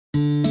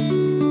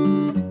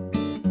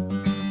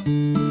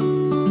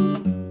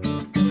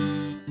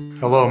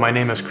Hello, my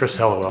name is Chris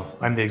Hellewell.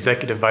 I'm the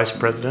Executive Vice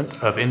President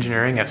of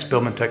Engineering at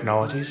Spillman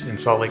Technologies in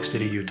Salt Lake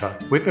City, Utah.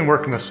 We've been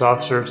working with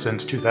SoftServe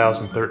since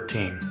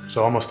 2013,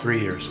 so almost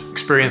 3 years.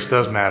 Experience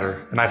does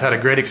matter, and I've had a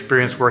great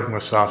experience working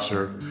with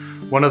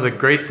SoftServe. One of the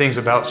great things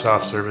about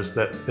SoftServe is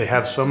that they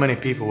have so many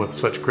people with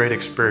such great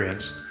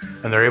experience,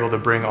 and they're able to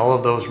bring all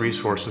of those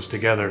resources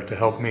together to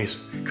help me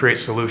create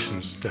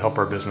solutions to help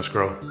our business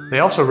grow. They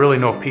also really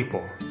know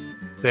people.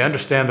 They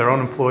understand their own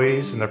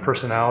employees and their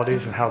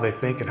personalities and how they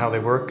think and how they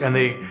work, and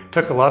they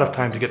took a lot of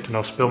time to get to know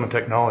Spillman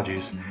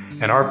Technologies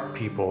and our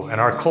people and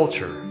our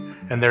culture,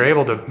 and they're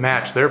able to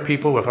match their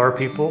people with our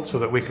people so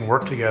that we can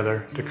work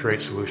together to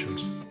create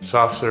solutions.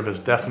 SoftServe is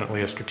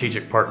definitely a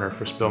strategic partner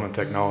for Spillman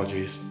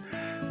Technologies.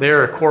 They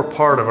are a core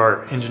part of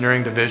our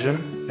engineering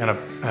division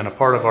and a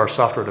part of our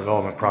software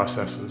development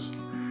processes,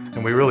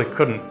 and we really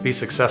couldn't be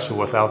successful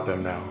without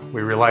them now.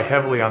 We rely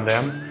heavily on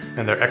them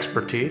and their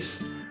expertise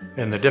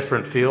in the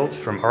different fields,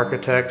 from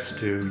architects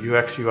to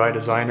UX UI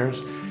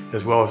designers,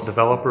 as well as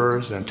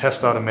developers and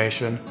test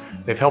automation.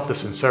 They've helped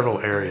us in several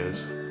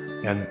areas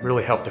and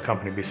really helped the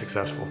company be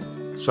successful.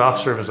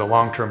 SoftServe is a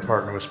long-term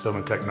partner with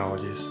Spillman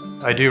Technologies.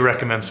 I do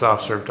recommend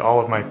SoftServe to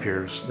all of my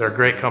peers. They're a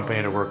great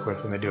company to work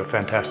with and they do a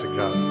fantastic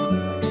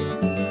job.